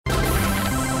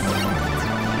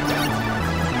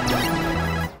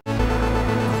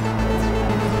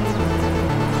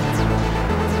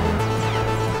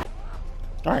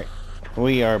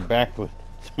We are back with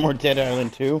some more Dead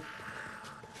Island 2.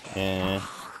 And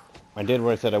I did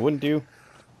what I said I wouldn't do.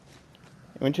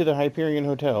 I went to the Hyperion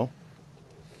Hotel.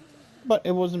 But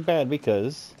it wasn't bad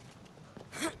because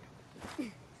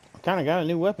I kind of got a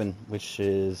new weapon, which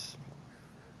is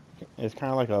it's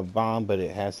kind of like a bomb, but it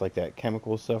has like that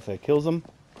chemical stuff that kills them.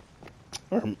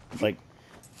 Or like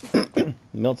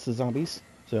melts the zombies.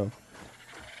 So,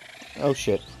 oh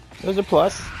shit. There's a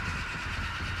plus.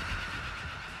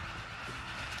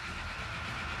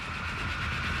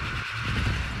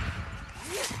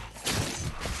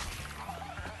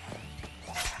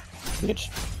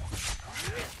 Bitch.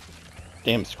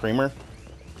 Damn screamer.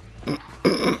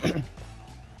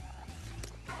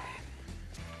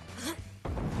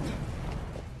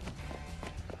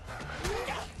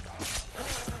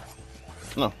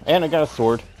 No, and I got a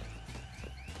sword.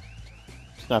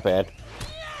 It's not bad.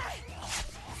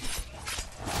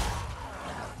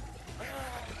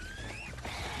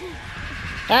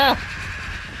 Ah!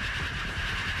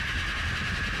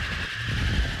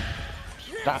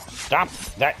 Stop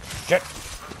that shit!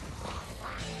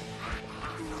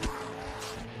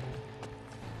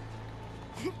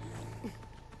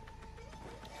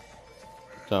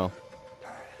 So,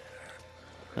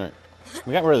 alright.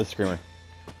 We got rid of the screamer.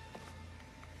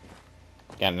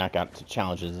 Gotta knock out some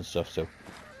challenges and stuff, so.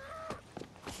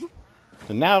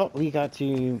 So now we got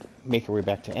to make our way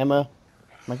back to Emma.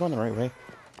 Am I going the right way?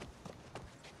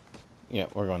 Yeah,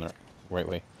 we're going the right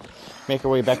way. Make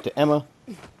our way back to Emma.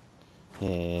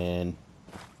 And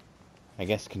I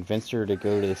guess convince her to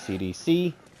go to the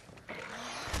CDC.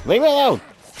 Leave me alone!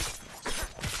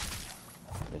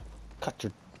 Cut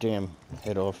your damn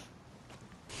head off.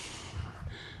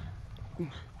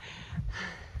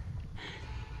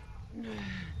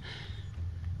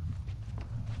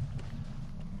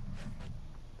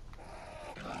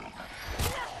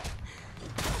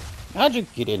 How'd you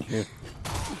get in here?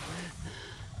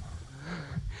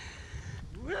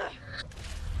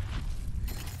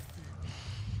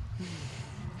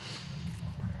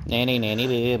 Nanny, nanny,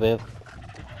 baby.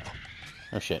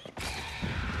 Oh shit.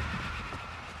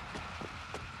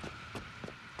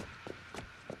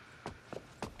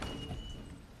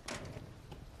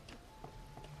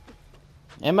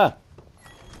 Emma!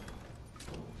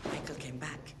 Michael came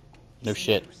back. No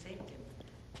shit.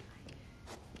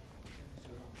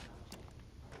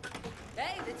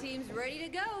 Hey, the team's ready to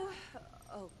go.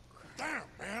 Oh, Damn,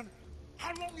 man!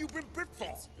 How long you been bit for?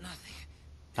 Nothing.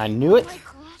 I knew it.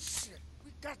 Michael, Shit,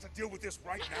 we got to deal with this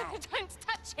right now. don't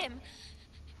touch him.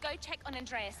 Go check on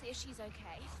Andrea, see if she's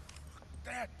okay.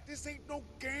 Dad, this ain't no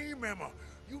game, Emma.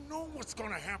 You know what's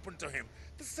gonna happen to him.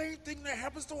 The same thing that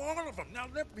happens to all of them. Now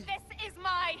let me... This is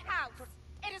my house.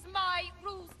 It is my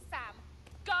rules, Sam.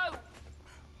 Go.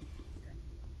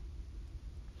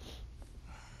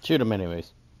 Shoot him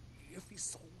anyways. If he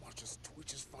so much as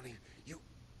twitches funny, you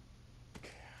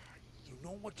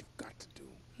know what you've got to do.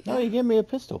 No, you gave me a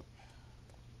pistol.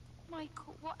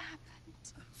 Michael, what happened?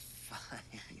 Fine.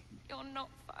 You're not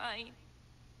fine.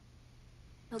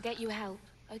 I'll get you help,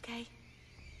 okay?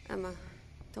 Emma,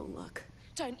 don't look.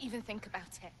 Don't even think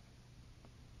about it.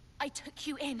 I took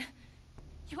you in.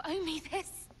 You owe me this.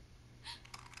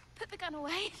 Put the gun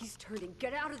away. He's turning.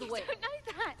 Get out of the You way. don't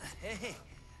know that. Hey.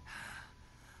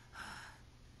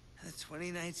 The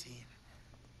 2019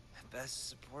 Best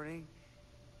Supporting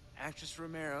Actress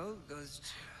Romero goes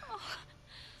to...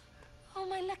 Oh,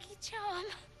 my lucky charm.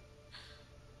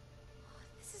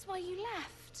 This is why you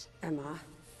left. Emma.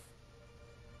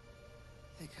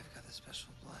 I think I've got the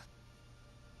special blood.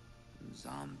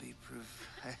 Zombie proof.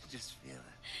 I just feel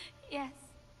it. Yes.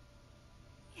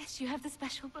 Yes, you have the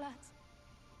special blood.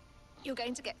 You're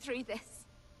going to get through this.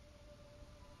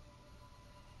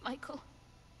 Michael.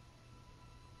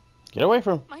 Get away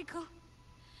from him. Michael.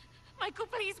 Michael,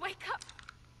 please wake up.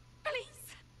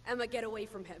 Please. Emma, get away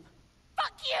from him.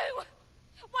 Fuck you!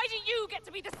 Why do you get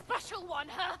to be the special one,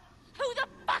 huh? Who the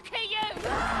fuck are you?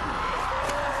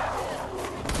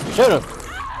 Shoot him.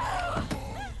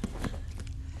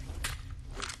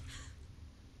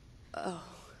 Oh,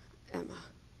 Emma.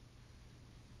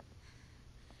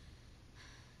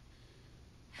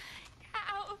 Get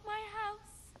out of my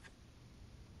house.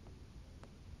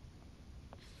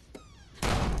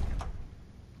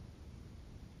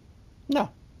 No.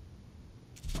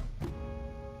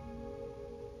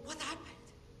 What happened?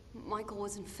 Michael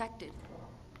was infected.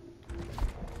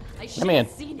 I Come should in. have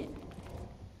seen it.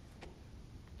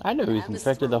 I knew he was Emma's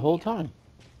infected the whole throwing time.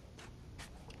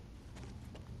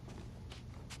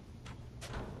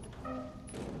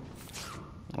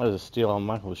 I'll just steal all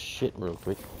Michael's shit real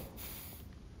quick.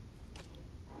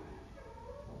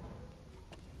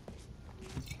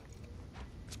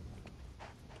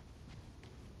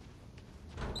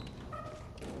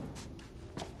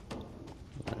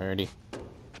 Alrighty.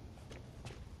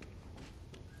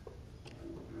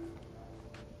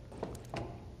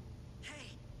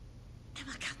 Hey,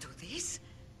 Emma can't do this.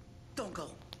 Don't go.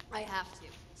 I have to.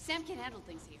 Sam can handle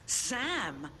things here.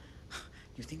 Sam!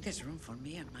 You think there's room for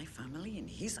me and my family in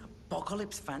his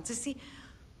apocalypse fantasy?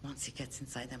 Once he gets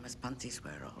inside Emma's panties,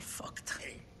 we're all fucked.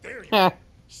 Hey, there you Heh. go.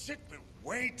 Shit been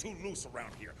way too loose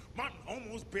around here. Martin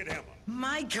almost bit Emma.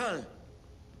 Michael!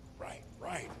 Right,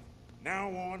 right. Now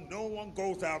on, no one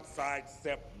goes outside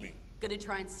except me. Gonna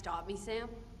try and stop me, Sam?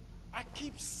 I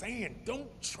keep saying, don't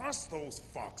trust those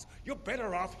fucks. You're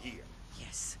better off here.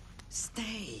 Yes,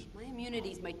 stay. My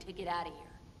immunity's my ticket out of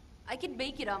here. I can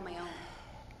make it on my own.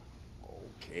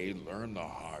 Okay, learn the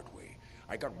hard way.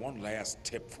 I got one last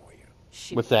tip for you.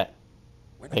 Shoot. What's that?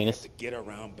 When Penis? I have to get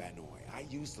around Banoi, I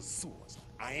use the sewers.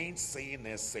 I ain't saying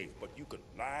they're safe, but you can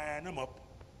line them up.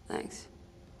 Thanks.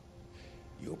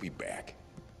 You'll be back.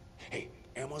 Hey,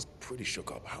 Emma's pretty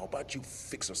shook up. How about you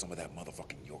fix her some of that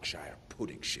motherfucking Yorkshire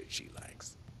pudding shit she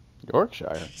likes? Yorkshire.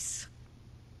 This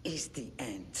is the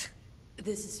end.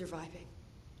 This is surviving.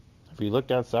 Have you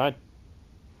looked outside?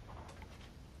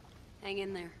 Hang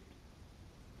in there.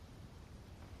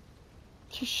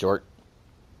 She's short.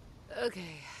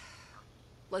 Okay.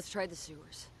 Let's try the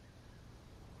sewers.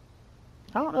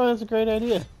 I don't know. That's a great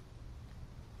idea.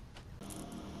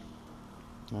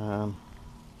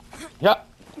 Yep.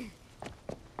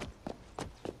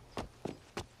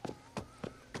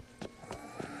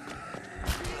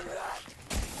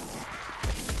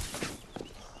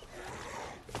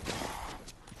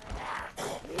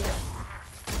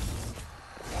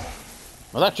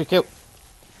 Well, that's cute.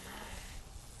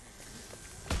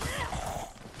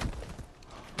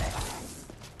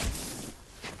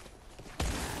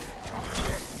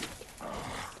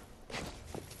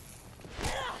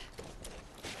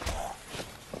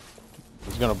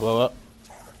 He's gonna blow up.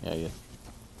 Yeah, he is.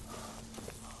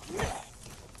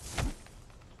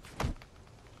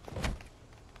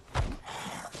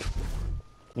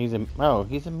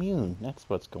 He's immune. That's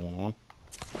what's going on.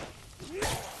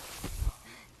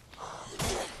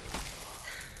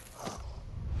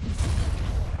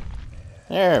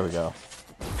 There we go.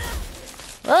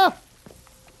 Ah!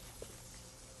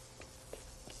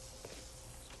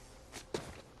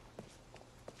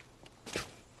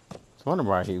 I was wondering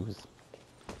why he was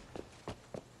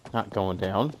not going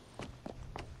down.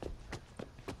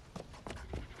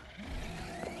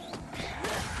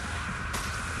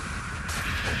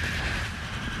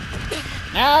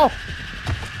 Now!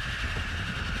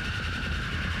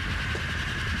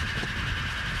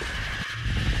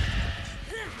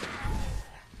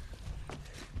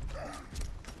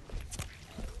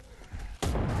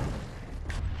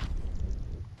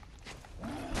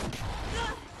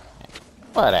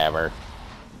 Whatever.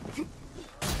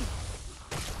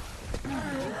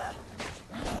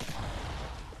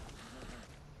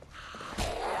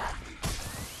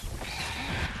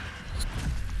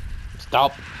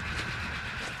 Stop.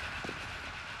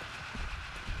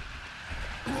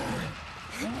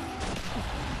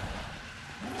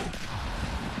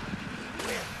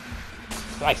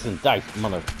 Slice and dice,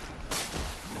 mother.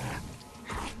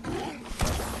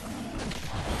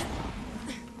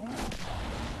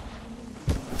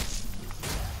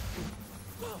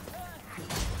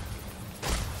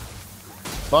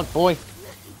 Fuck, boy.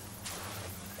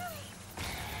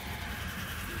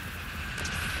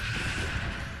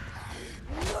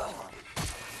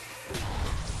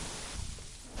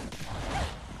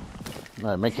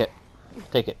 Alright, make it.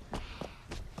 Take it.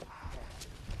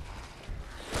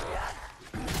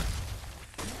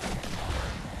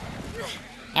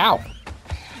 Ow!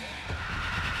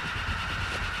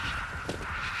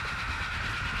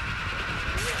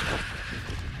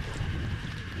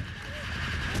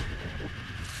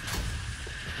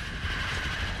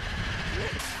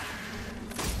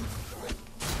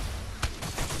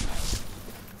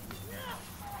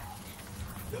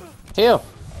 Heal!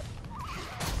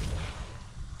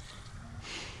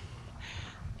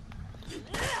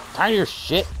 Tired of your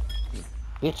shit,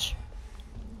 bitch.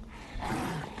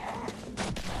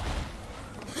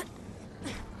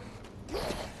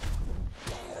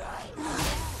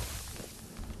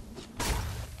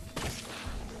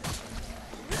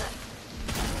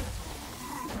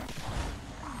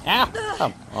 Ah,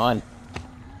 come on.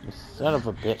 You son of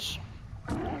a bitch.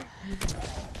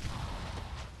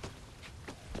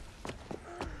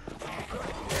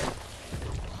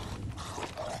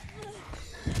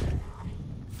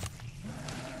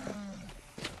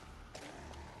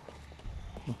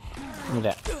 Give me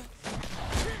that.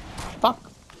 Fuck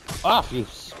off, you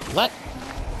slut.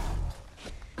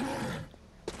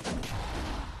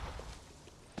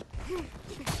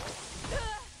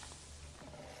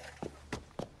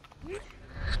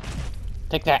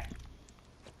 Take that.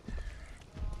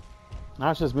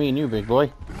 Now it's just me and you, big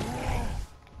boy.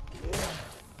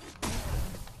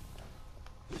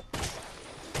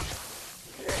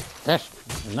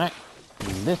 This, and that,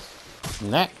 and this,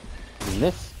 and that, and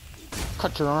this.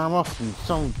 Cut your arm off, you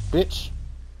son of a bitch.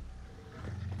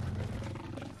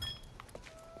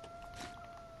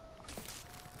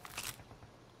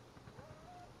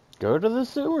 Go to the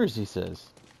sewers, he says.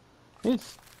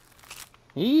 It's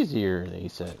easier, he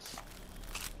says.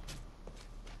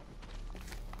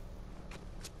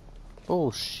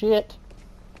 Bullshit.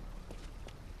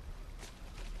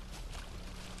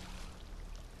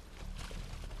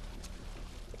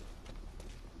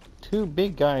 Two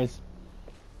big guys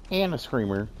and a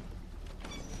screamer.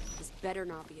 This better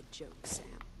not be a joke, Sam.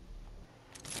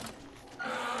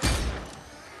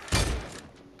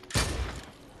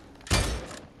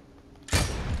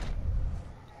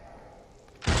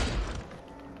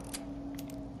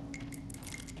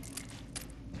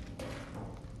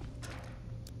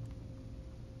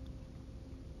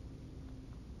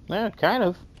 Yeah, kind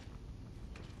of.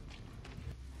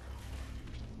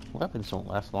 Weapons don't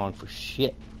last long for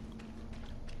shit.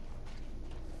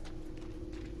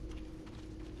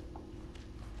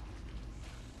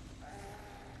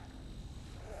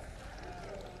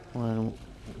 One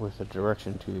with a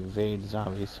direction to evade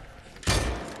zombies.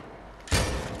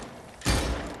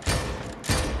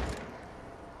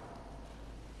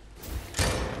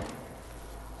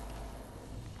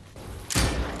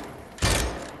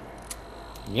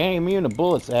 You ain't immune to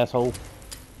bullets, asshole.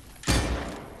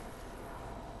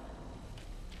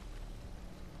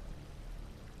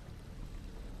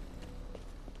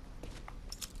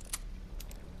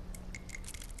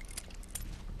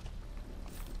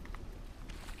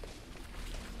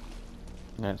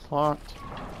 That's locked.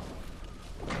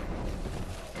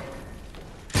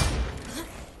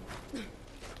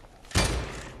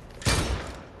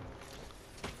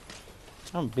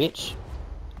 Oh, bitch.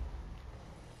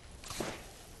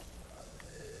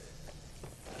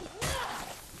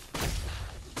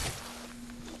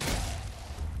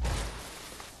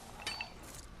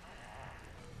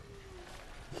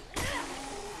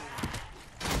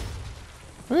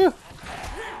 Whew.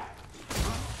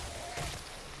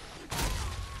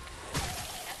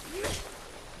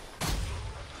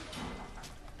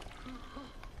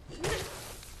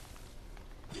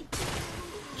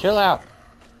 Chill out.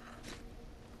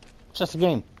 It's just a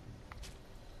game.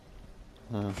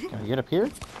 Can I get up here?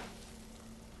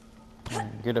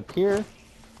 Get up here.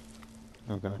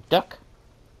 I'm gonna duck.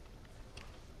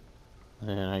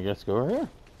 And I guess go over here.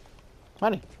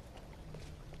 Honey.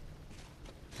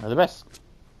 They're the best.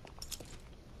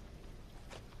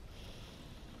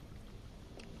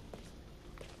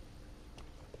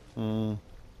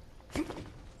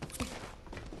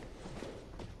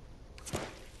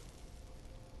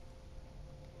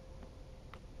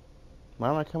 Why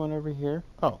am I coming over here?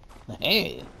 Oh,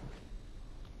 hey.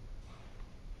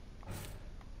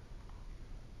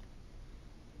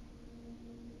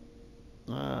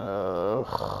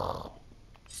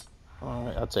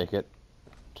 Alright, I'll take it.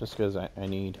 Just because I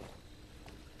need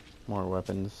more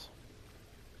weapons.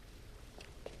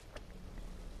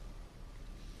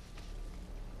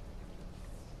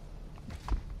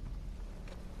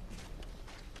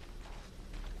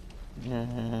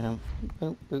 And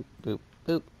boop, boop, boop,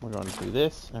 boop. We're going to do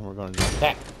this, and we're going to do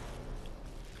that.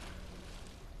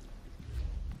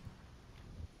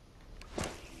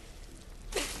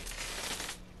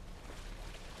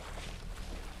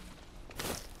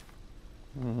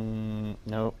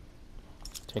 Nope.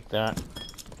 Take that.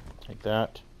 Take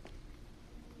that.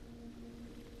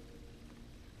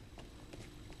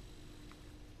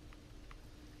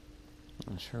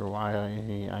 Not sure why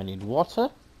I need water.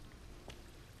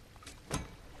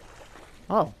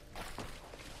 Oh.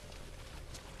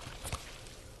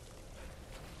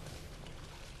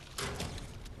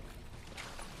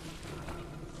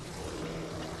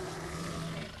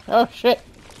 Oh shit.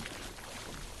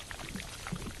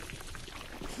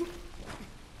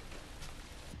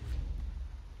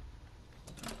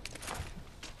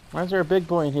 Why is there a big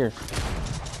boy in here?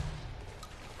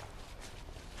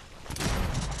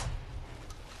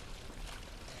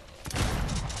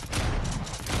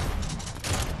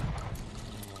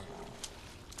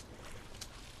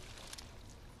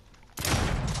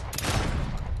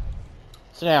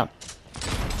 Sit down.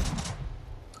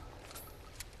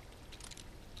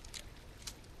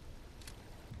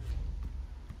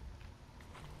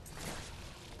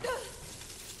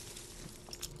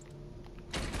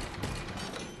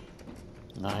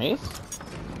 Nice.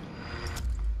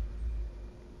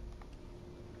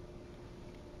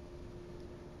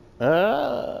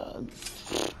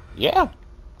 Yeah.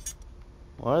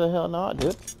 Why the hell not,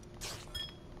 dude?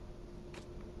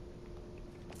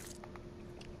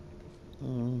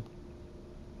 Mm.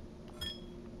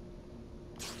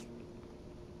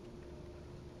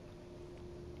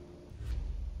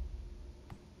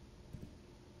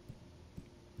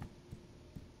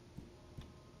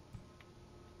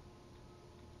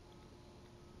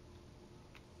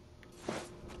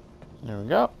 There we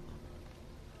go.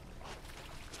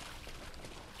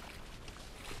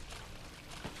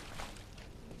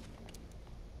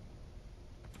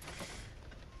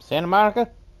 Santa Monica?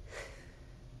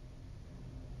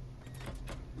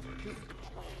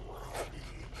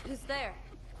 Who's there?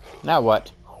 Now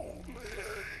what?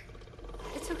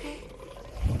 It's okay.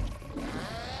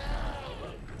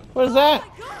 What is that?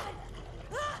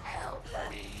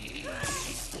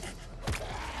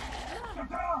 My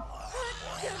God!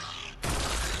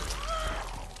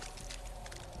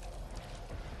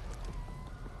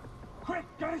 Quick,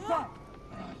 get inside!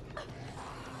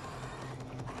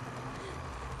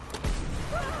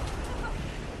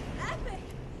 Epic!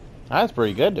 That's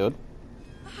pretty good, dude.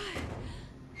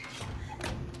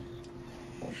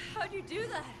 How'd you do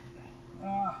that?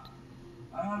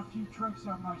 I had a few tricks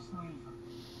up my sleeve.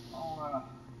 Oh,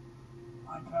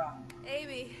 I'm Patton.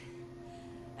 Amy,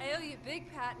 I owe you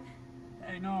big, Patton.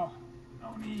 Hey, no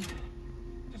need.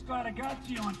 Just glad I got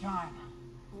to you on time.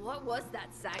 What was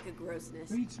that sack of grossness?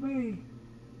 Beats me.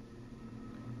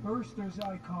 Bursters,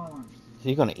 I call them. Is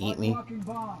he gonna eat Like me? walking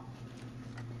bombs.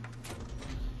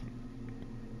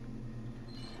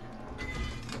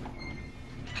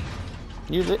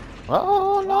 Use it.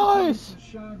 Oh, nice. Welcome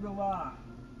to Shangri-La.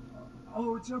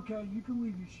 Oh, it's okay. You can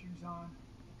leave your shoes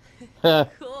on.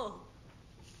 Cool.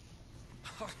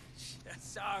 Oh, shit,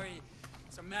 sorry.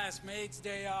 It's a mass mate's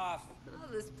day off.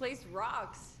 Oh, this place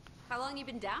rocks. How long you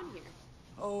been down here?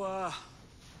 Oh,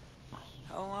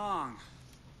 how long?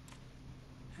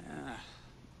 Yeah.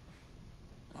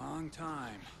 Long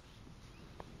time.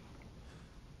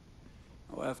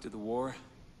 Oh, after the war,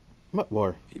 What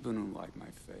war? people didn't like my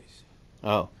face.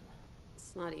 Oh.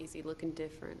 It's not easy looking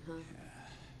different, huh? Yeah.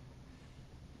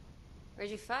 Where'd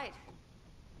you fight?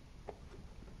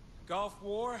 Gulf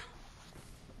War?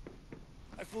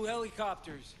 I flew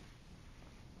helicopters.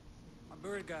 My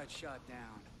bird got shot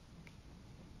down.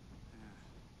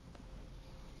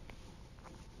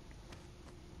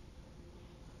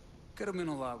 Could have been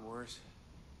a lot worse.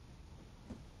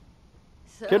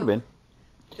 So, Could have been.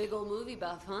 big old movie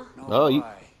buff, huh? No Oh,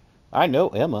 lie. I know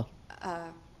Emma.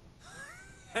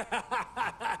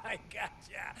 I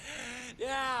gotcha.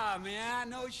 Yeah, man,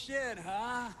 no shit,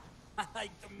 huh? I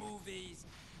like the movies.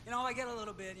 You know, I get a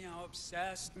little bit,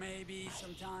 obsessed maybe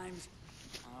sometimes.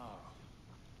 Oh.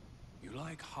 You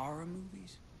like horror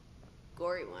movies?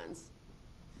 Gory ones.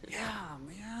 Yeah,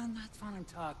 man, that's what I'm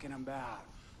talking about.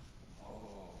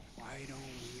 Oh, why don't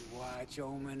we watch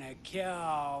Omen to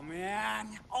Kill, man?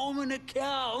 Omen to Kill,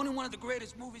 only one of the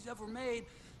greatest movies ever made.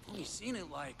 I've only seen it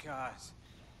like,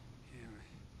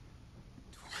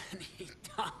 20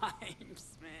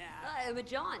 times, man. Emma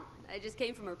John. I just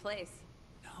came from her place.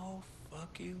 No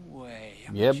fucking way.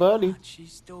 Yeah, buddy.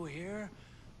 She's still here?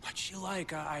 What's she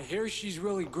like? I hear she's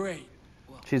really great.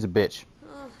 She's a bitch.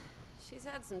 Oh, she's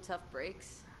had some tough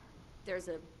breaks. There's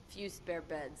a few spare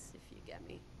beds, if you get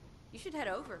me. You should head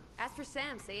over. Ask for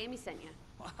Sam. Say Amy sent you.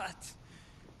 What?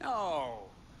 No.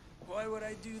 Why would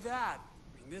I do that?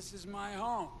 I mean, this is my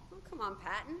home. Oh, come on,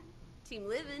 Patton. Team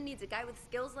Living needs a guy with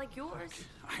skills like yours.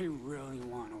 I really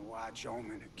want to watch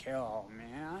Omen to Kill,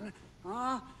 man.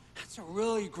 Huh? That's a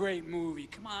really great movie.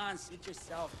 Come on, sit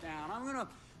yourself down.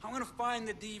 I'm gonna find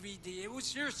the DVD. It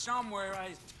was here somewhere. I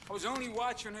was only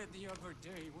watching it the other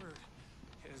day. Where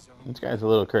is This guy's a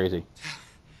little crazy.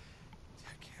 to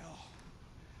Kill?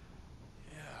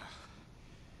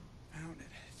 Yeah. Found it.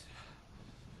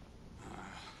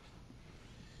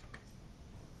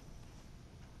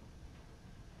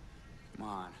 Come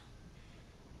on.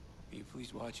 Will you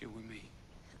please watch it with me?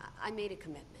 I made a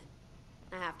commitment.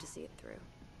 I have to see it through.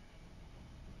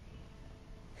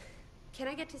 Can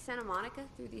I get to Santa Monica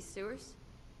through these sewers?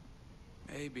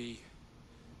 Maybe.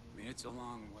 I mean, it's a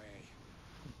long way.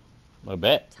 I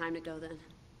bet. Time to go then.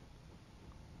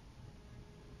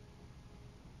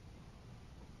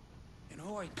 You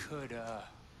know, I could,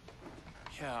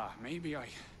 yeah, maybe I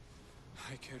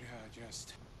could,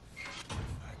 just, if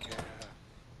I could,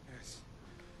 just,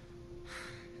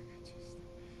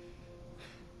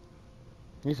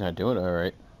 He's not doing it all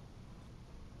right.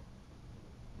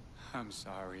 I'm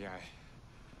sorry,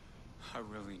 I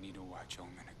really need to watch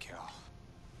Omen to Kill.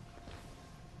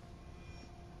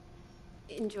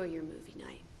 Enjoy your movie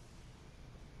night.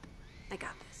 I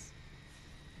got this.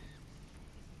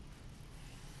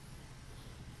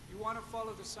 want to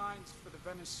follow the signs for the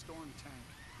Venice storm tank.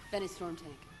 Venice storm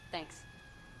tank. Thanks.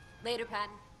 Later,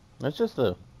 Patton. That's just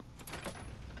the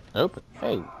open.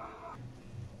 Hey.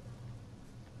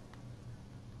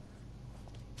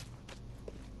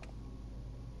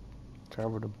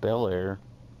 Travel to Bel Air.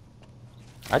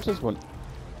 I just want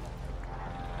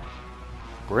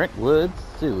Brentwood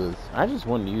Sewers. I just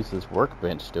wanted to use this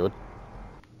workbench, dude.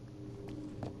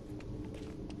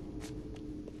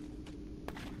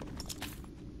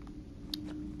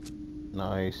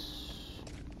 Nice.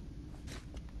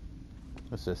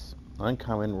 What's this?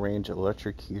 Uncommon range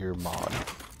electric heater mod.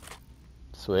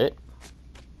 Sweet.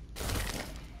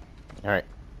 Alright,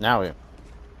 now we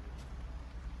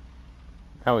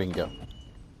can go.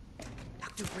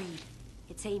 Dr. Reed,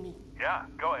 it's Amy. Yeah,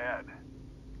 go ahead.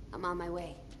 I'm on my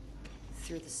way.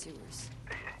 Through the sewers.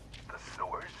 The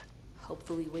sewers?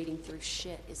 Hopefully waiting through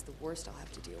shit is the worst I'll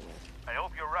have to deal with. I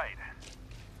hope you're right.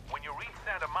 When you reach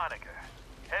Santa Monica,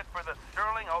 head for the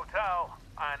Sterling Hotel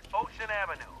on Ocean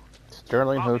Avenue.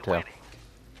 Sterling I'll be Hotel. waiting.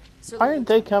 Why didn't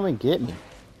they come and get me?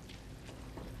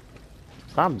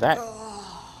 If I'm that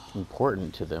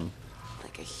important to them.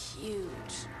 Like a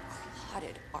huge,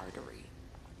 clotted artery.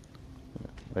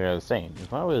 Like I was saying,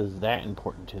 if I was that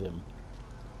important to them,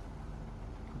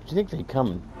 do you think they'd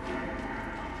come and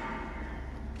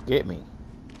get me?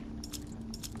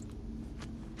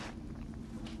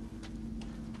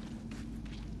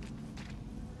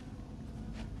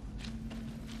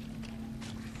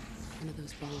 One of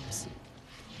those bombs.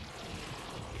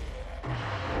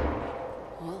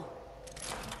 Well,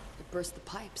 it burst the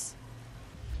pipes.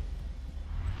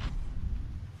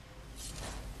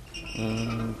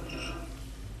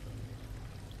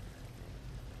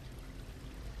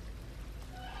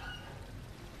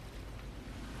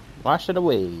 Wash it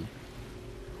away.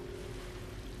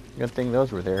 Good thing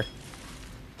those were there.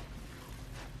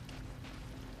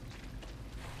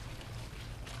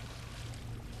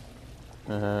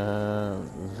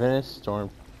 Venice storm.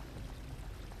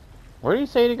 Where do you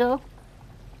say to go?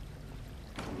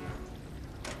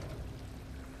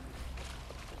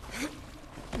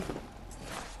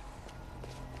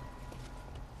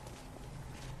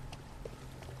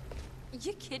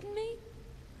 You kidding me?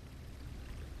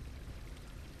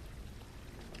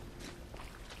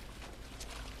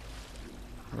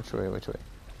 Which way, which way?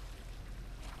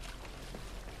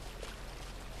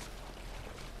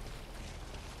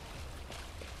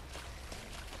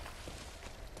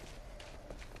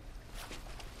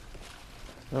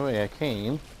 The way I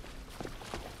came.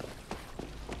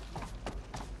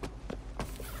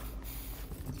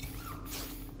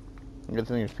 Good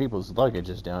thing there's people's luggage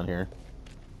is down here.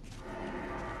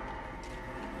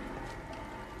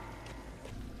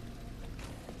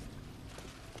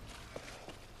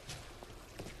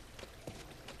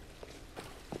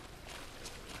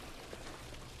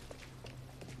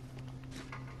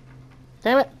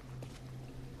 Damn it!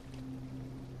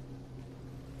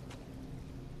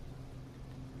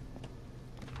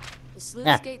 The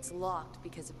sluice gate's locked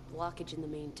because of blockage in the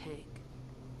main tank.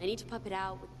 I need to pump it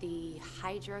out with the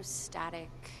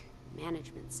hydrostatic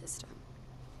management system.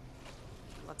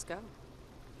 Let's go.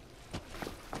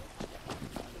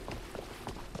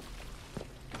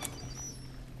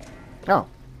 Oh.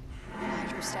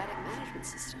 Hydrostatic management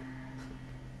system.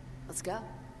 Let's go.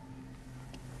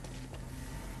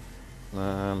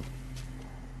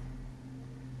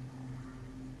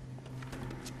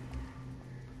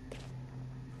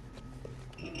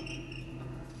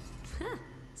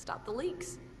 Stop the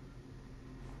leaks.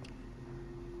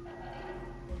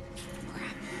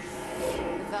 Crap.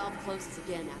 The valve closes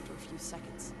again after a few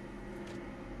seconds.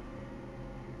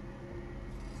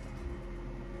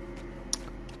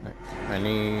 I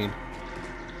need...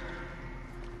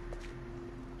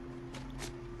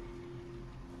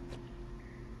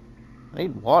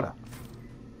 water.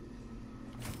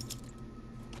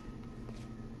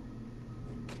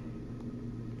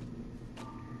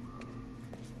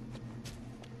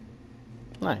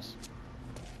 Nice.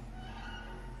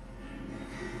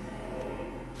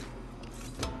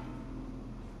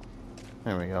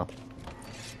 There we go.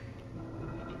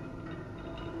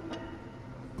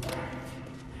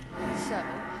 So,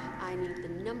 I need the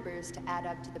numbers to add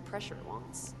up to the pressure it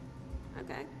wants.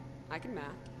 Okay, I can math.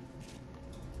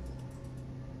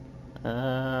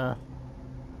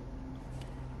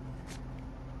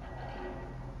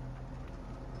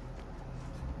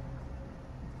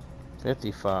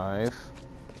 55.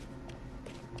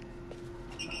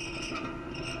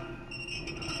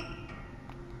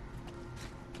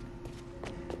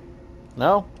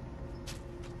 No?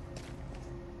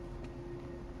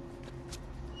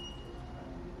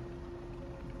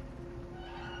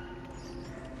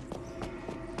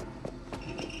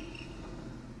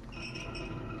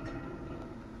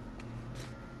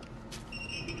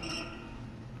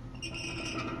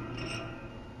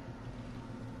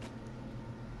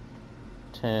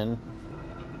 10.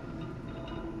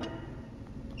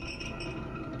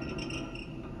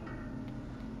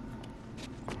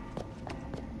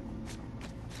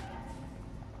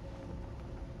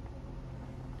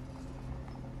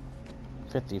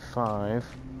 $55.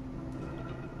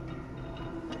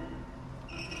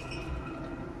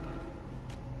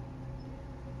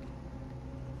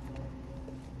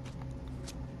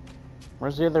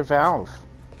 Where's the other valve?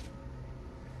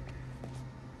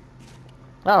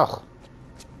 Oh!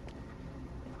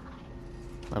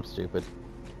 I'm stupid.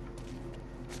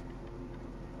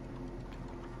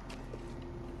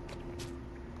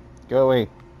 Go away.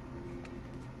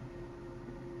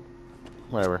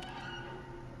 Whatever.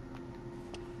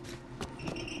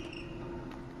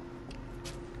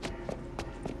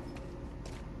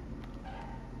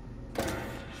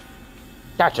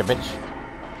 Gotcha, bitch.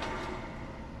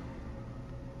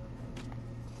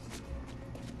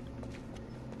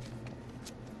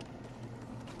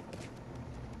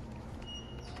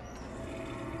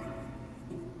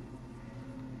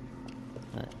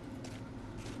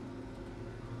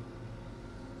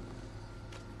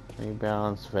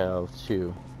 Rebalance valve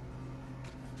 2.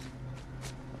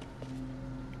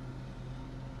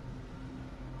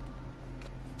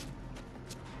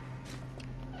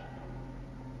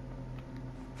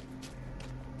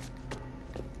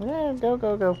 Yeah, go,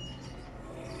 go, go.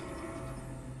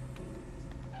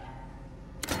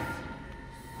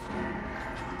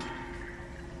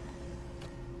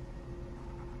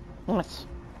 What?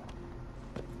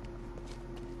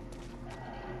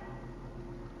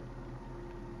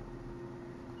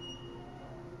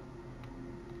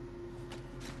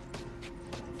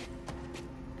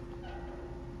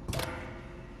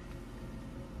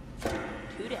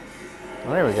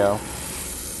 There we go.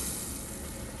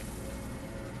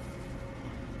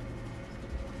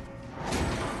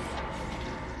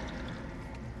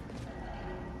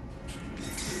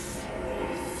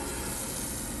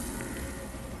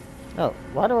 Oh,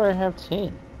 why do I have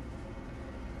 10?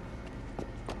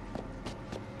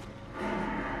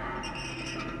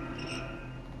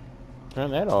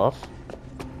 Turn that off.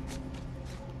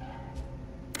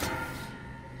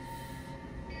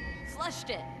 Flushed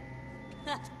it.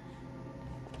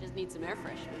 Just need some air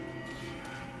freshener.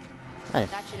 Hey.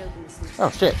 That should open the sluice. Oh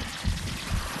shit.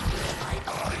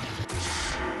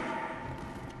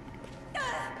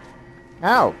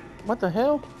 Ow! What the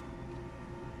hell?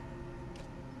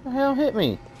 What the hell hit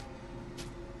me?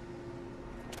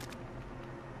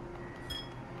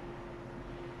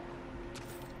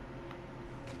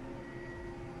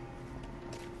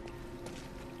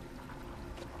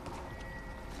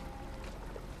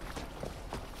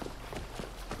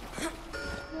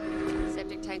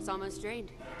 Septic tank's almost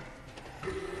drained.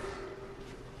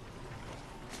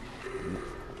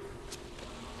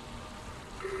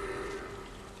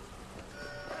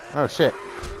 Oh shit.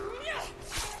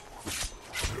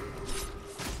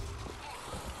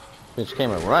 Bitch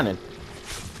came a running.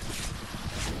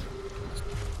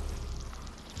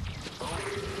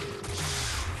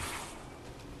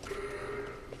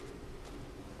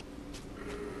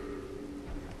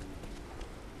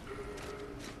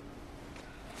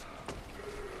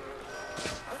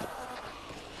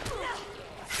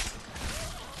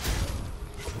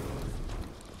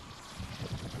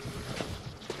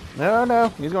 No, no,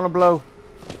 he's gonna blow.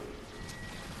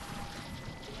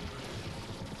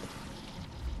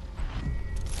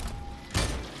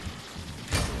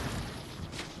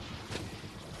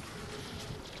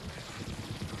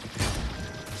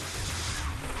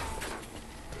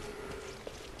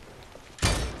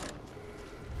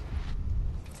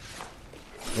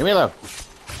 Leave me alone.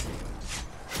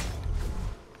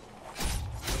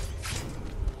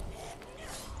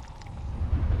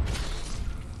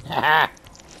 Ha!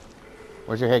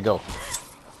 Where's your head go?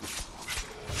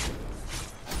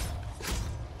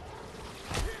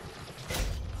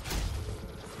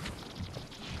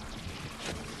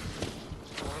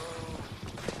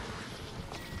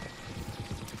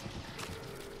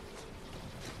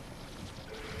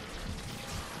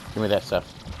 Give me that stuff.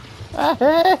 Leave me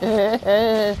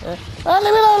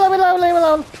alone, leave me alone, leave me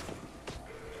alone.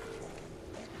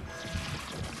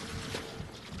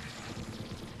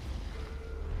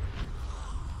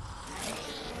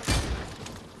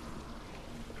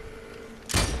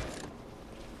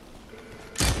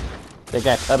 Take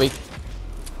that, hubby.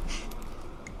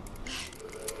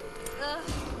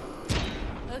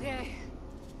 Okay.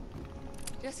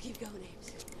 Just keep going,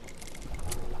 Ames.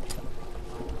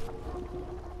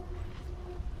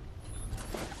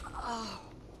 Oh,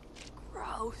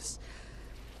 gross.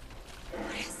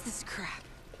 What is this crap?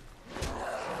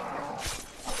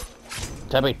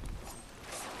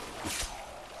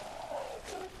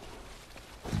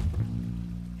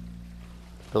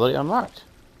 Ability unlocked.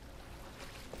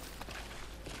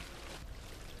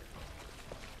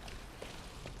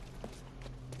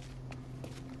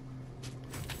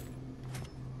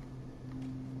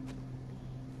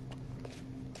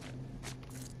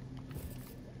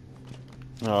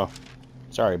 Oh,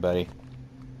 sorry, buddy.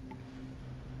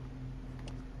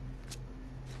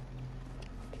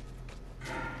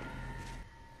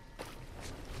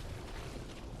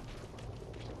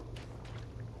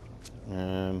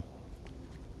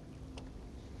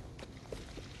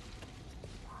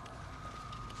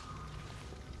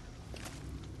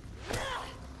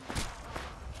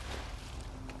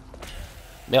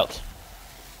 Melt.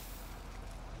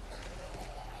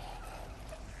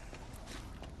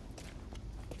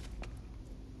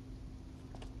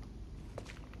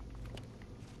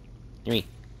 Gimme.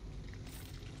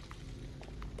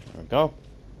 There we go.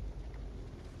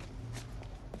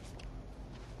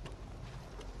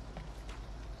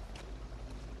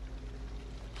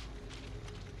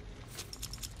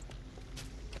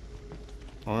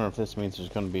 I wonder if this means there's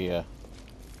going to be a...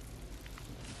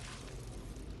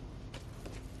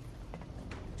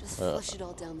 Just flush it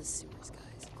all down the sewers,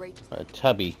 guys. Great. a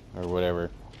tubby or whatever.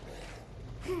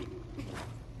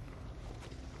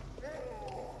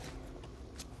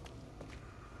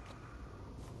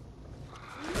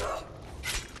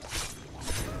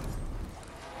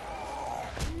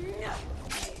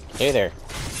 Hey there.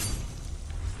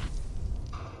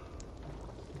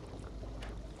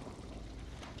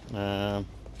 Oh.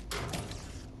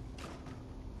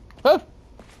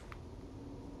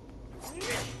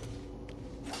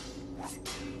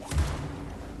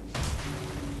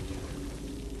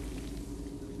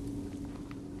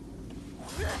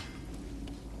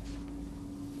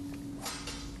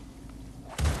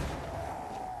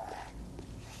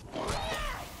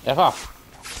 F off.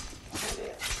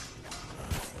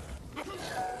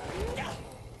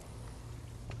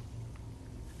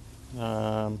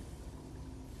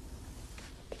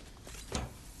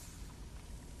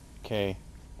 Okay.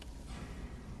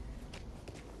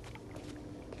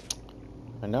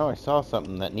 I know I saw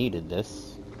something that needed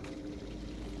this.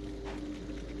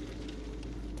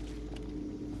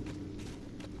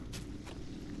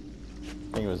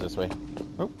 I think it was this way.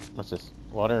 Oh, what's this?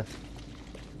 Water.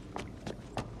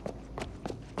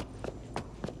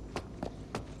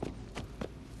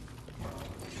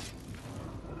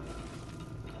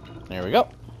 There we go.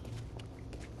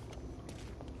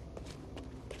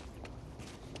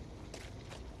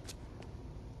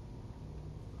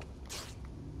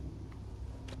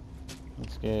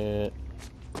 Let's get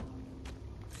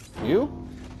you.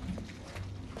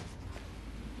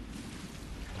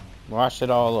 Wash it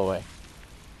all away.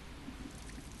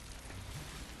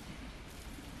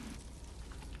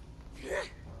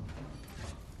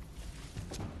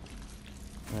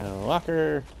 Now,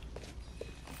 locker.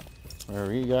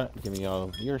 Whatever you got, give me all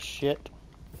of your shit.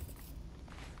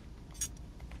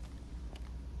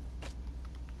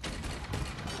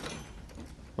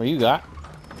 What you got?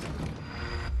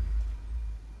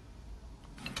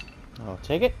 I'll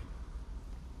take it.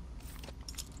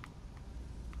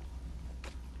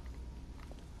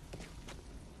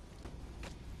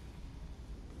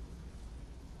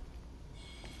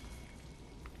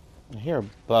 I hear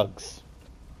bugs.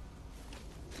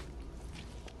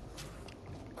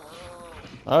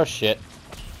 Oh shit.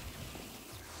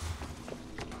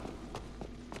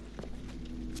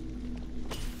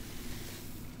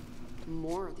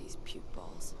 More of these puke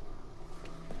balls.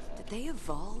 Did they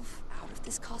evolve out of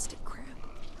this caustic crap?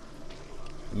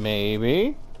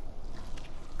 Maybe.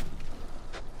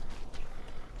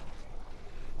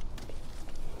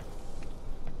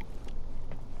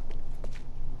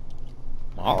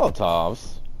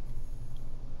 Molotovs.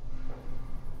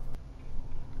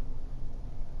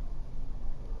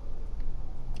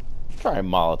 Try a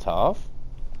Molotov.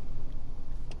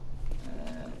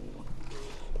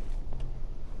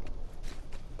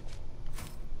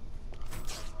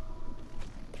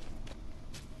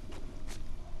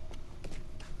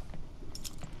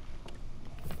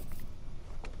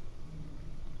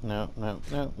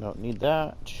 No, don't need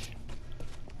that.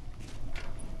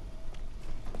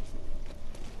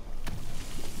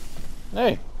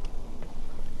 Hey.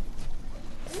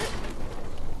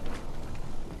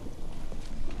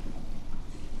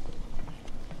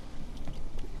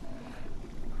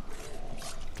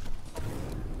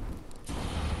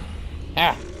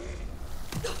 Ah.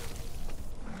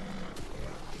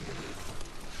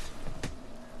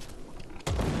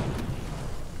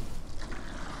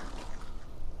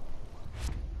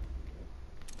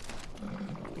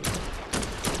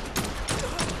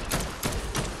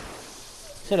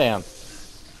 Sit down.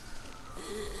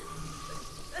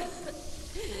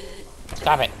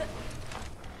 Stop it.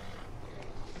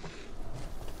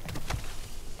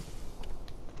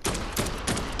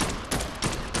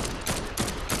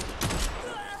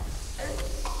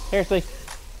 Seriously.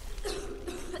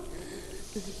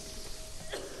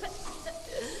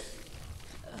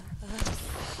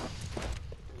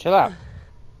 Chill out.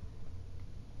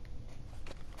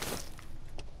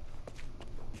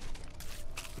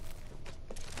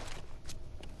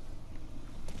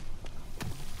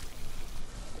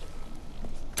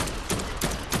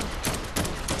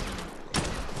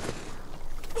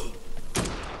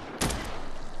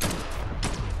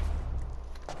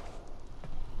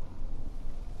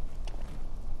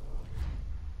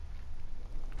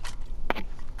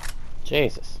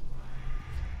 Jesus.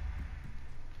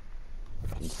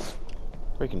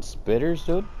 Freaking spitters,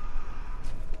 dude.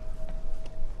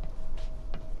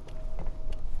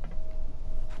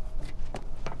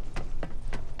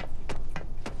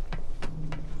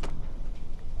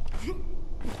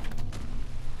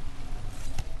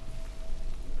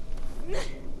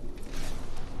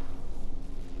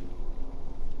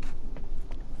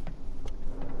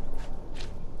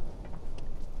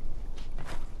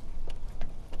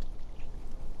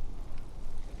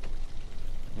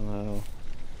 No.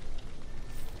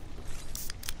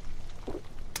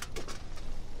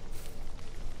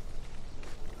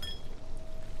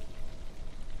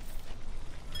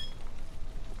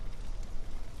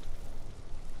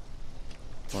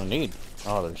 I need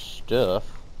all their stuff.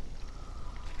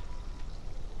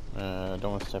 Don't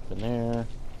want to step in there.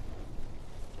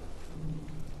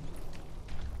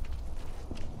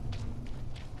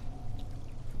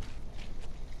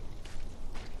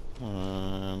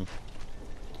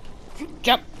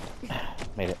 Jump!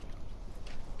 Made it.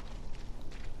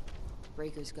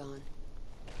 Breaker's gone.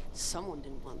 Someone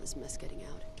didn't want this mess getting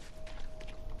out.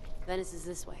 Venice is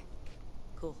this way.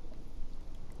 Cool.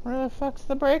 Where the fuck's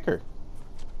the breaker?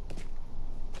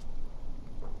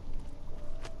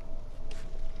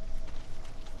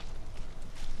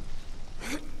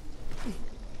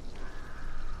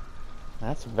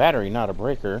 That's a battery, not a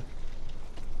breaker.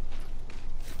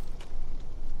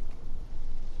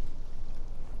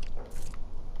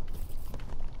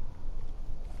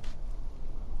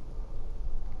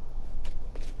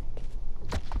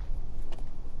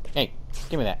 Hey,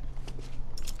 give me that.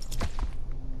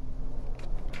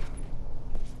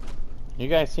 You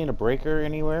guys seen a breaker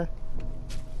anywhere?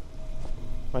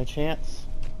 By chance?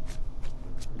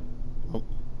 Oh.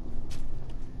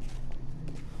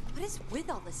 What is with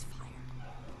all this fire?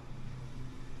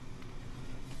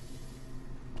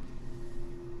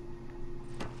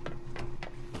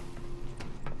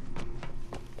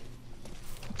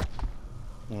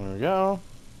 There we go.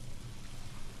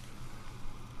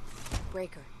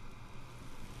 Breaker.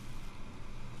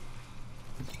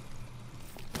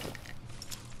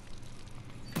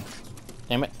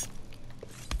 Damn it.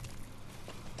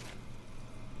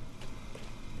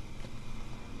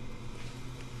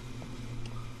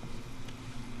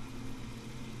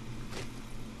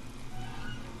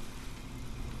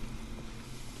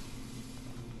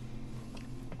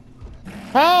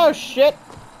 Oh shit!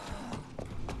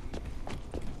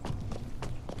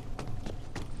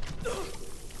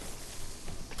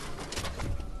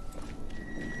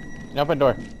 Open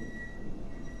door.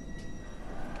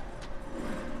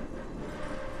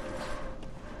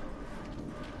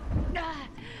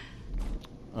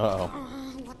 Uh-oh.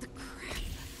 What the crap?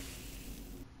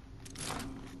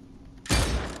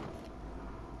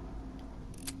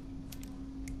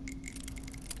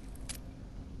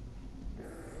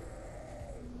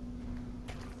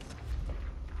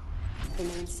 The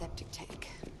main septic tank.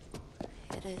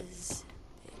 It is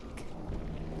big.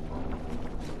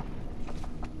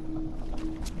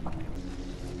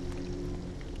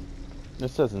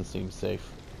 This doesn't seem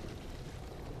safe.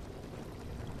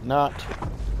 Not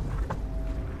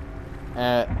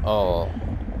at all.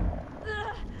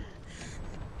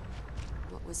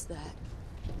 What was that?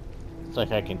 It's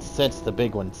like I can sense the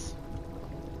big ones.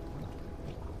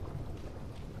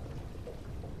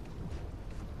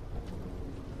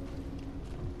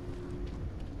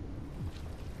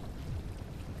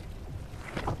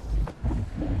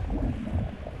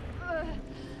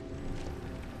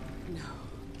 No.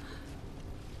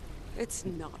 It's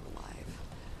not alive.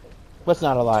 What's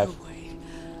not alive? No way.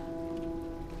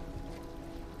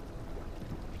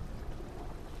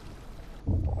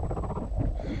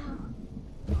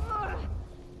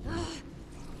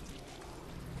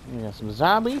 We got some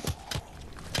zombies.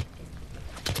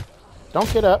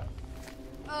 Don't get up.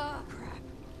 Oh, crap.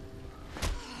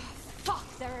 Fuck,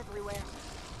 they're everywhere.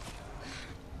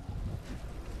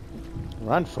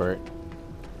 Run for it.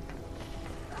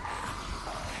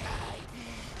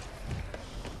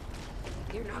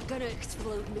 You're not gonna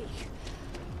explode me.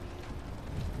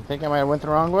 I think I might have went the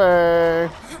wrong way.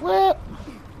 Whip!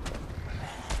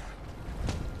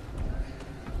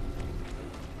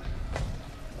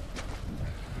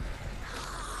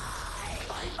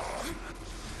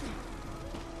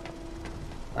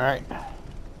 Alright.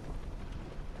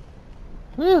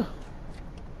 Whew.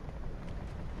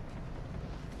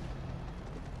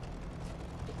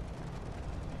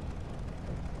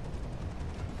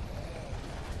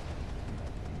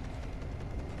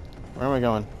 Where am I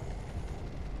going?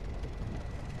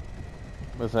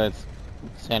 Besides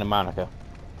Santa Monica.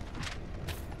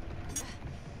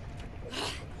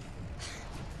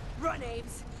 Run,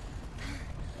 Ames.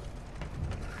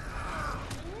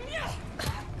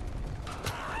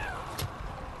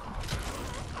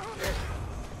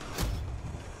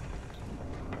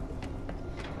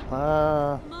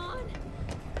 Come on.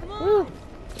 Come on. Whew.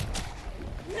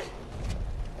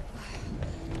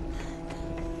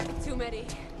 Too many.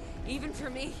 Even for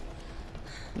me.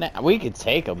 Nah, we could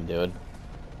take them, dude.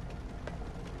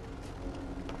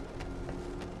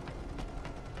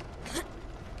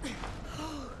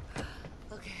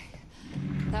 Okay.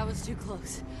 That was too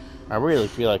close. I really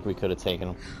feel like we could have taken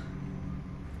them.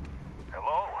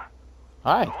 Hello?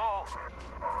 Hi. Hello?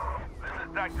 This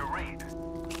is Dr. Reed.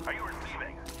 Are you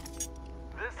receiving?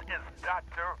 This is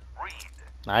Dr. Reed.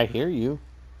 I hear you.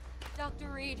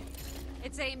 Dr. Reed,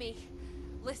 it's Amy.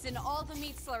 Listen, all the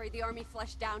meat slurry the army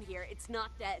flushed down here, it's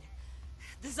not dead.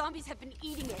 The zombies have been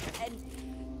eating it and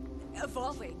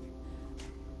evolving.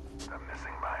 The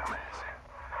missing biomass.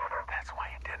 That's why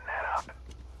it didn't add up.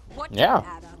 What Yeah. didn't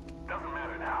add up? Doesn't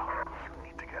matter now. You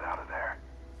need to get out of there.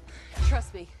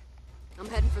 Trust me, I'm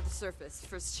heading for the surface.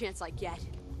 First chance I get,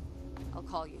 I'll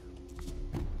call you.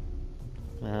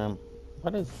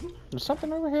 What is... There's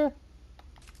something over here?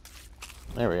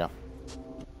 There we go.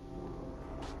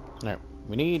 There.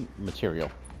 We need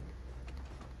material.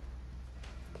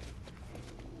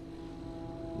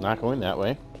 Not going that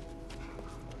way.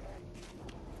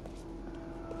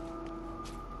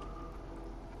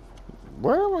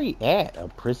 Where are we at? A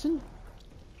prison?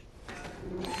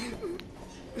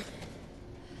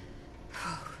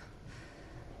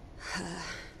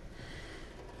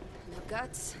 No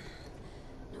guts,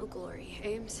 no glory.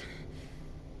 Ames?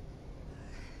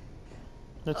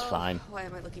 That's fine. Why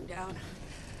am I looking down?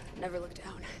 Never look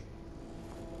down.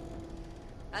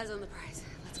 Eyes on the prize.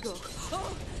 Let's go.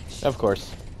 Oh, Of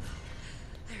course.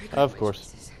 I regret Of my course.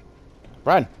 choices.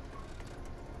 Run!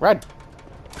 Run!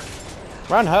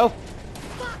 Run, ho!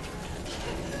 Fuck!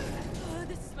 Oh,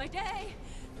 this is my day.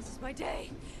 This is my day.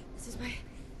 This is my...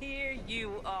 Here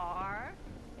you are.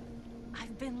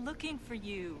 I've been looking for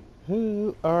you.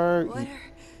 Who are What are...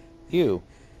 you?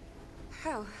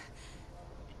 How?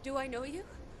 Do I know you?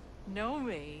 Know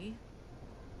me?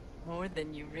 More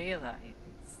than you realize.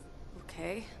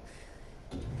 Okay.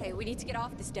 Hey, we need to get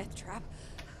off this death trap.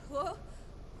 Whoa.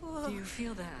 Whoa. Do you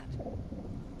feel that?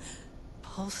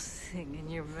 Pulsing in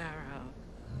your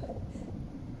marrow.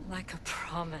 Like a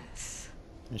promise.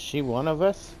 Is she one of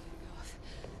us?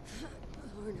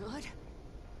 Or not.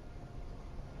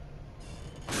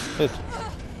 It's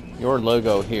your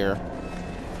logo here.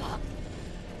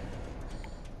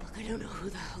 Look, I don't know who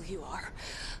the hell you are,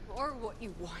 or what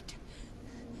you want.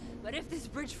 But if this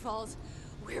bridge falls,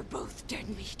 we're both dead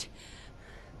meat.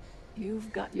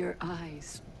 You've got your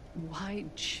eyes wide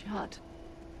shut.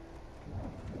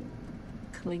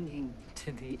 Clinging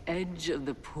to the edge of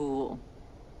the pool,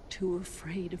 too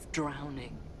afraid of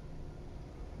drowning.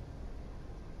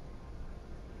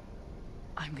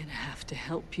 I'm gonna have to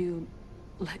help you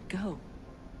let go.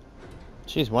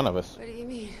 She's one of us. What do you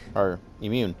mean? Or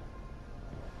immune.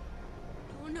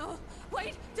 Oh no!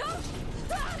 Wait! Don't!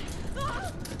 Ah!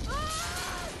 Ah! Ah!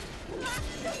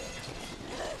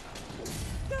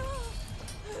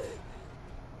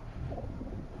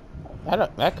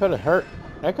 That could have hurt.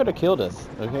 That could have killed us,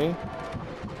 okay?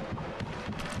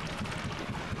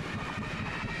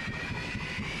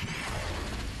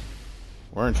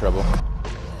 We're in trouble.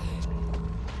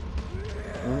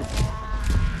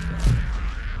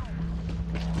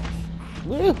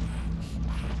 Woo!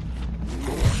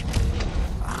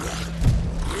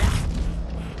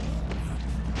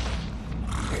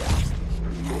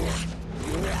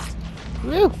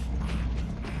 Woo!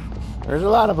 There's a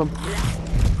lot of them.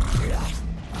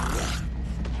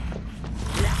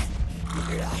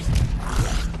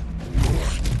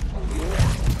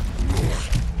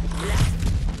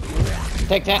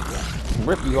 Take that.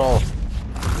 Rip you all.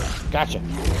 Gotcha.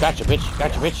 Gotcha, bitch.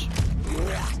 Gotcha, bitch.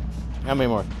 How many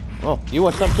more? Oh, you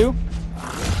want some too?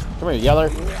 Come here, yeller.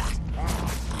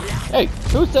 Hey,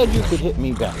 who said you could hit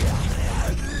me back?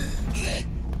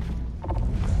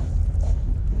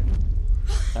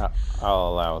 I'll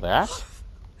allow that.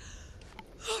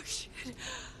 Oh shit.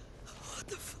 What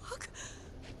the fuck?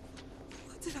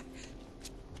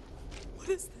 What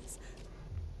is this?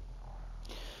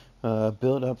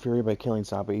 Build up fury by killing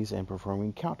zombies and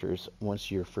performing counters.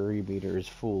 Once your fury meter is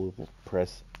full,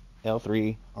 press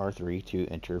L3, R3 to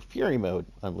enter fury mode.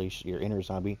 Unleash your inner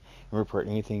zombie and report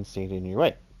anything standing in your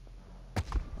way.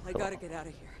 I gotta get out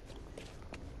of here.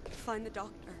 Find the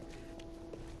doctor.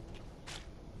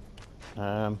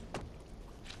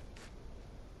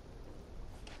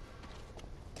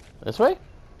 This way?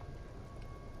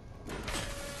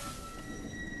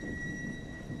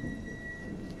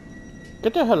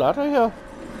 Get the hell out of here.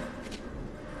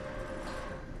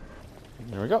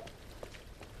 There we go.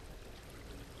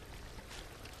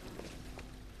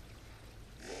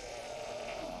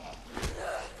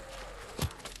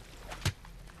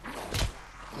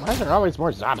 Why is there always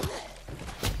more zombies?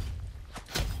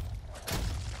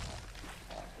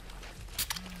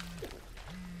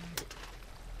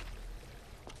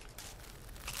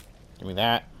 Give me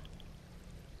that.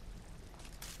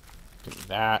 Give me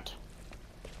that.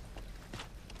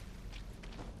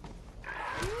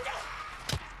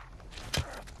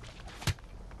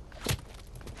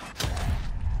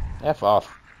 F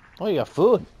off. Oh, you got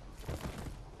food.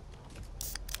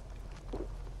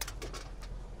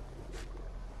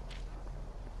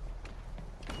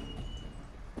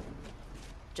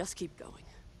 Just keep going.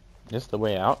 This the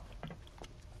way out.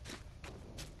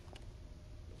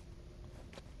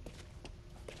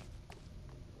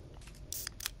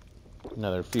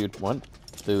 Another food one.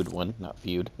 Food one, not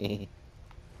feud.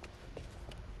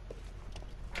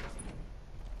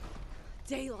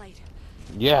 Daylight.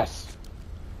 Yes.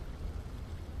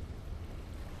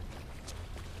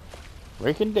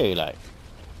 Breaking daylight.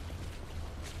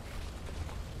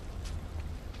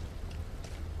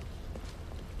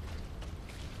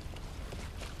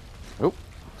 Oh,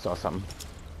 saw something.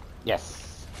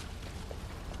 Yes.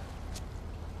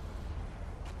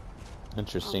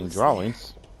 Interesting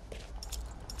drawings.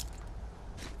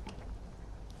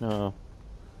 No.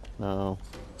 No.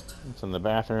 It's in the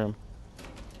bathroom.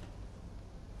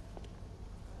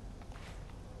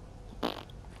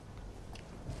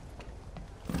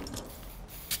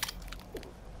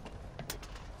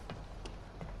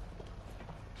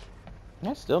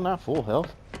 That's still not full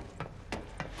health.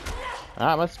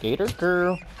 I'm a skater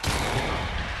girl.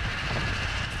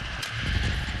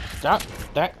 Stop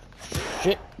that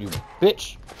shit, you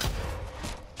bitch.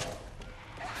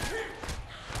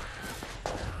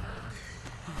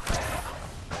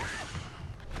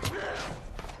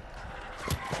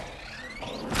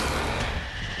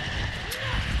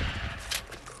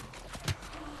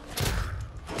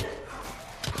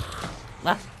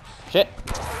 Ah, shit.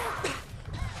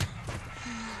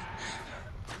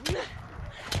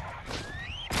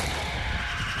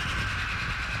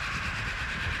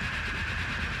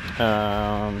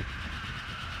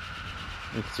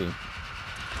 Let's see.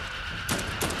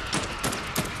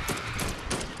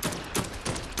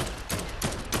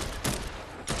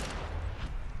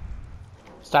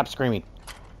 Stop screaming.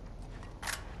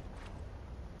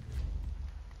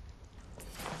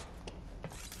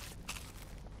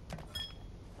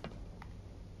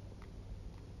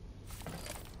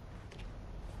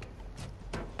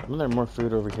 Isn't there more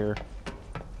food over here?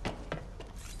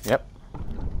 Yep.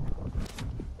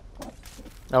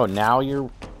 Oh, now you're...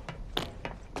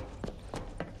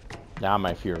 Now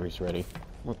my fury's ready.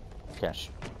 Cash.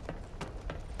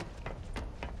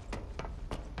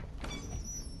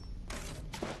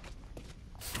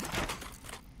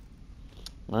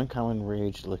 Uncommon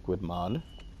Rage Liquid Mod.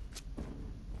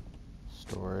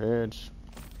 Storage.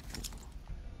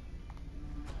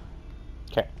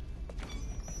 Okay.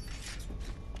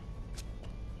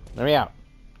 Let me out.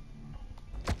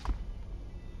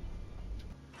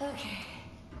 Okay.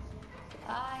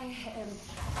 I am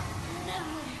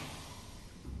never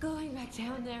going back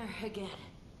down there again.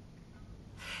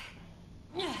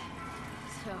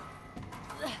 So,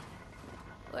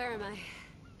 where am I?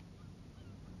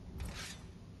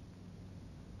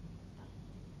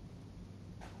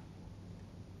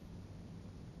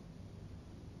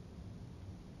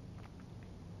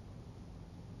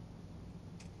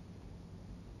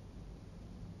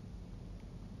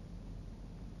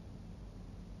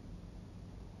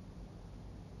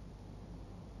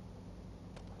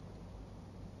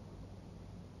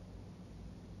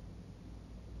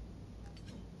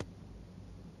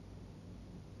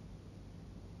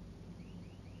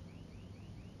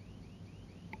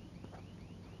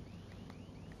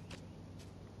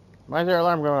 Why is their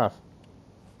alarm going off?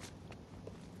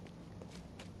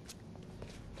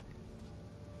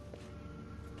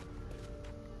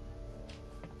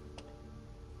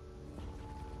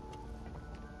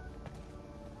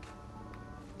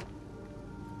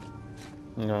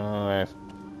 I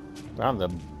found the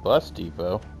bus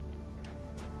depot.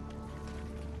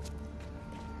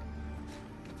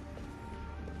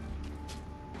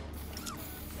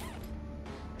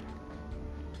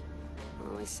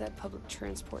 Well, I said public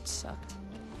transport sucked.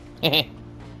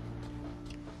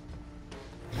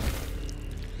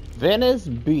 Venice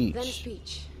Beach. Venice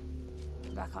Beach.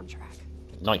 We're back on track.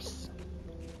 Nice.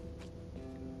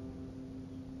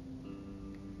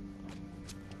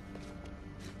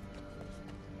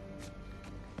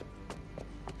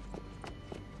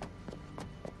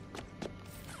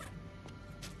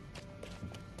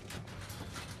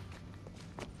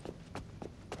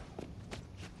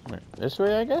 Right, this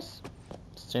way, I guess?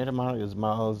 Santa Monica is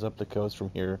miles up the coast from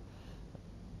here.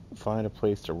 Find a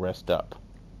place to rest up.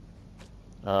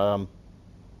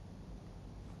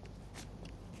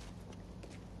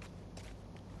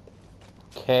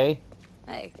 Okay.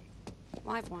 Hey,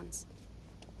 live ones.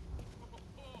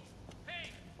 Hey!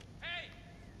 Hey!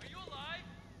 Are you alive?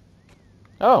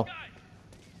 Oh. Guys!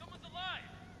 Someone's alive!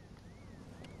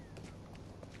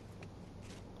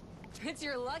 It's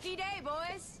your lucky day,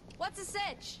 boys. What's a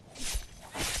sitch?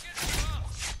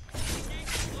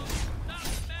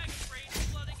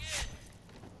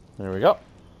 There we go.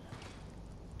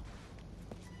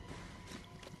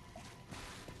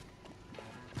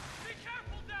 Be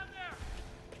careful down there!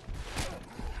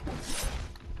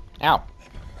 Ow.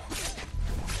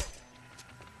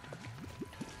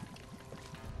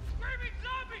 Screaming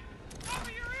zombie!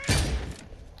 Cover your ears!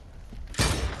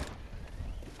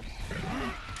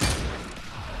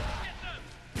 Get them!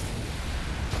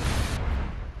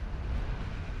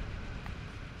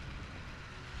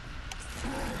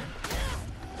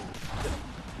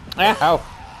 Ow.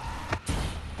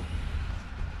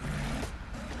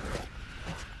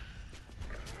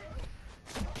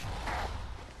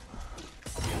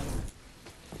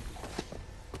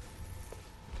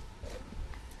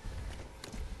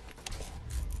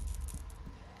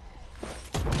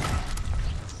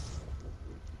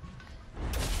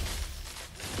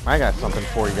 I got something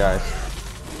for you guys.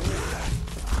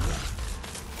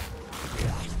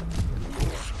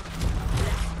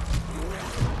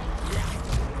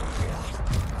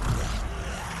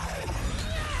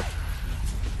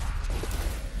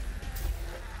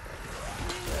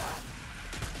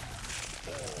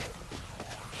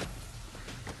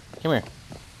 Come here.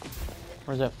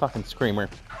 Where's that fucking screamer?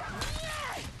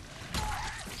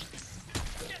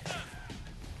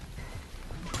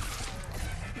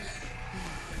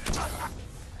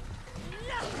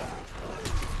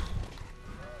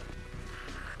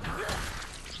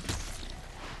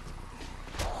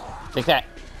 Take that.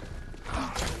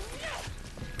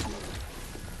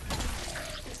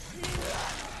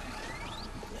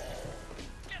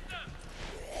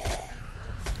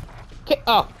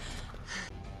 Oh.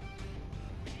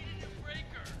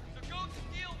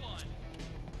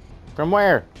 From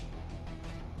where?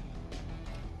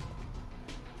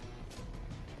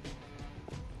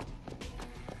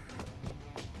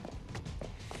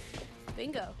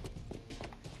 Bingo.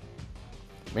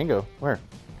 Bingo? Where?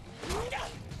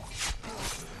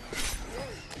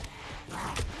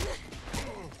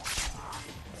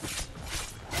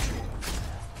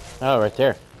 Oh, right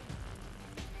there.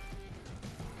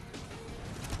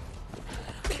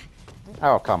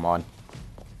 Oh, come on.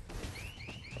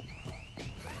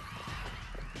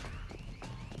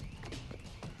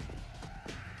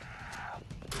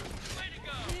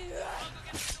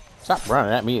 Stop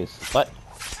running at me, you slut.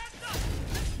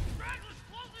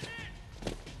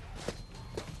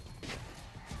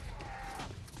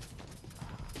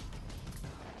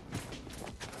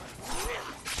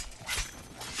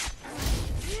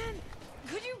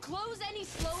 Could you close any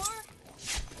slower?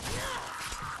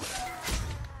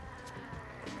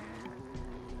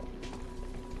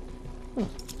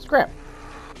 Scrap.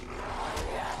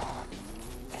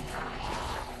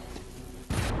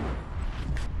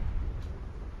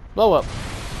 Blow up.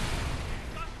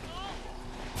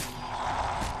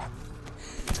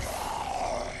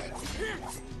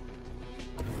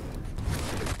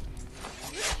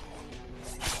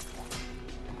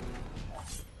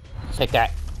 Take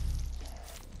that.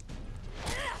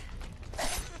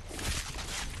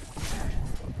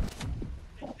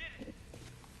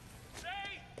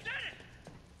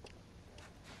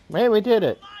 Hey, we did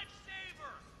it.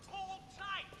 Lifesaver! Hold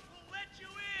tight! We'll let you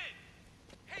in!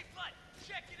 Hey, bud,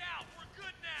 check it out! We're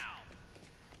good now!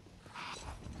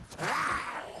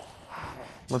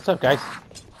 What's up, guys?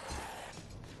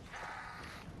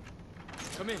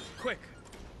 Come in, quick.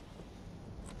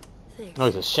 Thanks. Oh,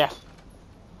 he's a chef.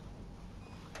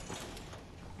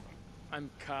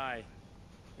 I'm Kai.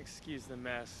 Excuse the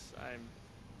mess. I'm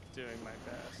Doing my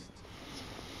best.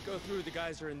 Go through, the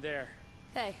guys are in there.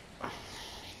 Hey.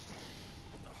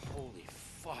 Holy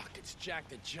fuck, it's Jack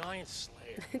the Giant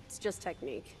Slayer. It's just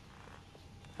technique.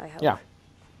 I hope. Yeah.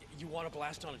 You want to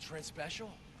blast on a Trent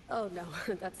special? Oh no,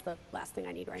 that's the last thing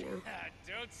I need right now.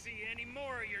 Don't see any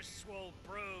more of your swole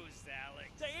bros, Alex.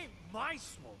 They ain't my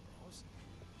swole bros.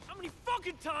 How many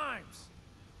fucking times?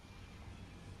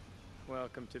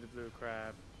 Welcome to the Blue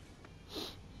Crab.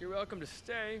 You're welcome to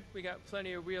stay. We got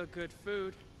plenty of real good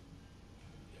food.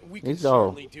 We can He's all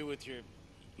certainly do with your,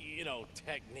 you know,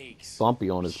 techniques. bumpy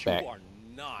on his back. You are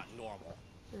not normal.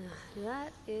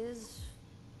 That is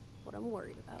what I'm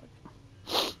worried about.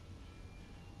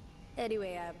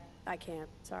 Anyway, I can't.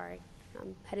 Sorry.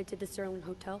 I'm headed to the Sterling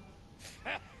Hotel.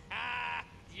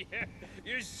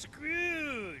 You're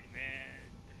screwed, man.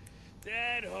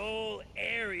 That whole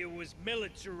area was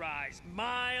militarized.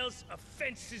 Miles of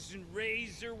fences and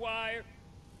razor wire.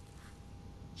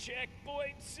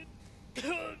 Checkpoints and...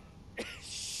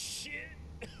 shit.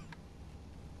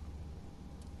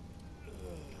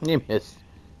 You missed.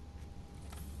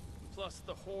 Plus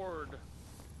the horde.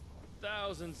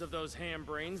 Thousands of those ham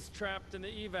brains trapped in the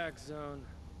evac zone.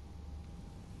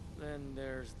 Then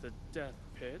there's the death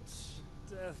pits.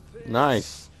 Death pits.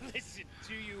 Nice. Listen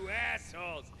to you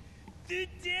assholes. The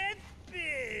death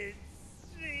pits.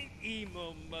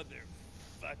 Emo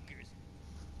motherfuckers.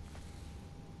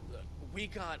 Look, we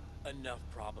got enough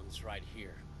problems right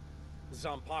here.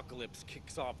 Zompocalypse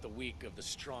kicks off the week of the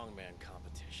strongman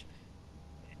competition.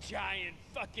 Giant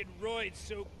fucking roid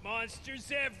soap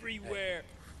monsters everywhere.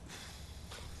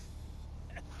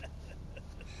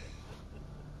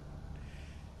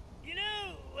 You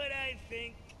know what I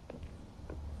think?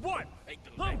 What? Hey,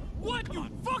 What you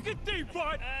fucking think,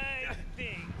 bud? I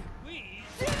think we...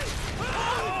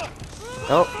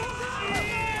 Oh.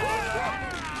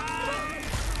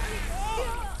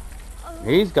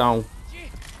 He's gone.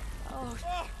 Oh,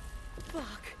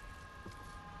 fuck.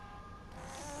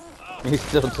 He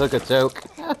still took a choke.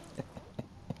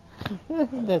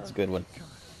 That's a good one.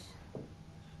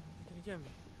 Gonna get me.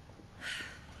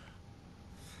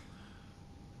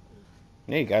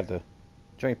 Yeah, you got the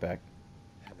joint back.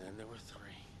 And then there were three.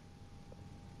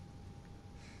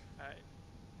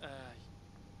 I'll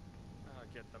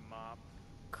get the mop.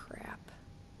 Crap.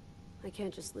 I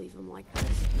can't just leave him like this.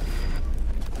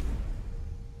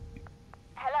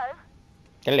 Hello?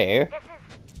 Hello.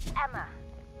 This is Emma.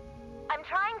 I'm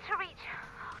trying to reach...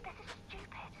 Oh, this is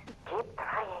stupid. Keep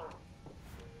trying.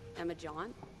 Emma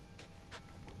John?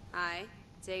 Hi,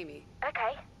 it's Amy.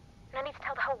 Okay. No need to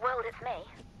tell the whole world it's me.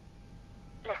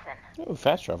 Listen. Oh,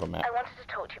 fast travel map. I wanted to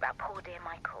talk to you about poor dear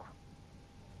Michael.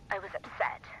 I was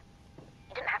upset.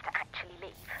 You didn't have to actually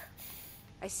leave.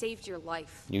 I saved your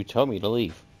life. You told me to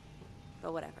leave.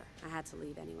 But whatever. I had to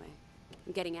leave anyway.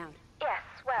 I'm getting out. Yes,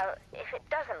 well, if it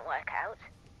doesn't work out,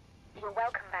 you're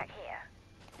welcome back here.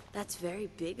 That's very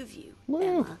big of you, Woo.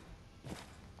 Emma.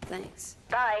 Thanks.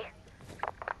 Bye.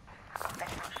 Let's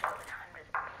not show with hundreds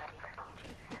of bloody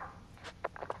refugees.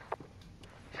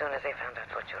 As soon as they found out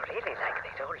what you're really like,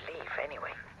 they'd all leave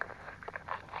anyway.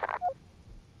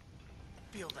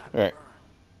 Feel that All right.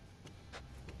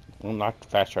 burn. Unlock the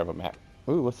fast travel map.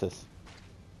 Ooh, what's this?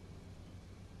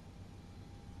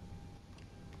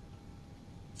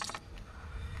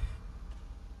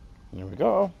 There we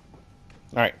go.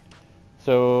 Alright.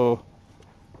 So,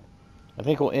 I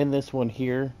think we'll end this one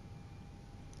here.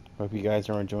 Hope you guys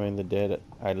are enjoying the Dead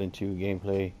Island 2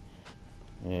 gameplay.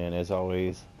 And as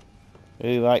always,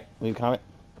 leave a like, leave a comment,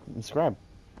 and subscribe.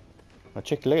 I'll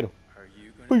check you later. Are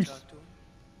you gonna Peace. talk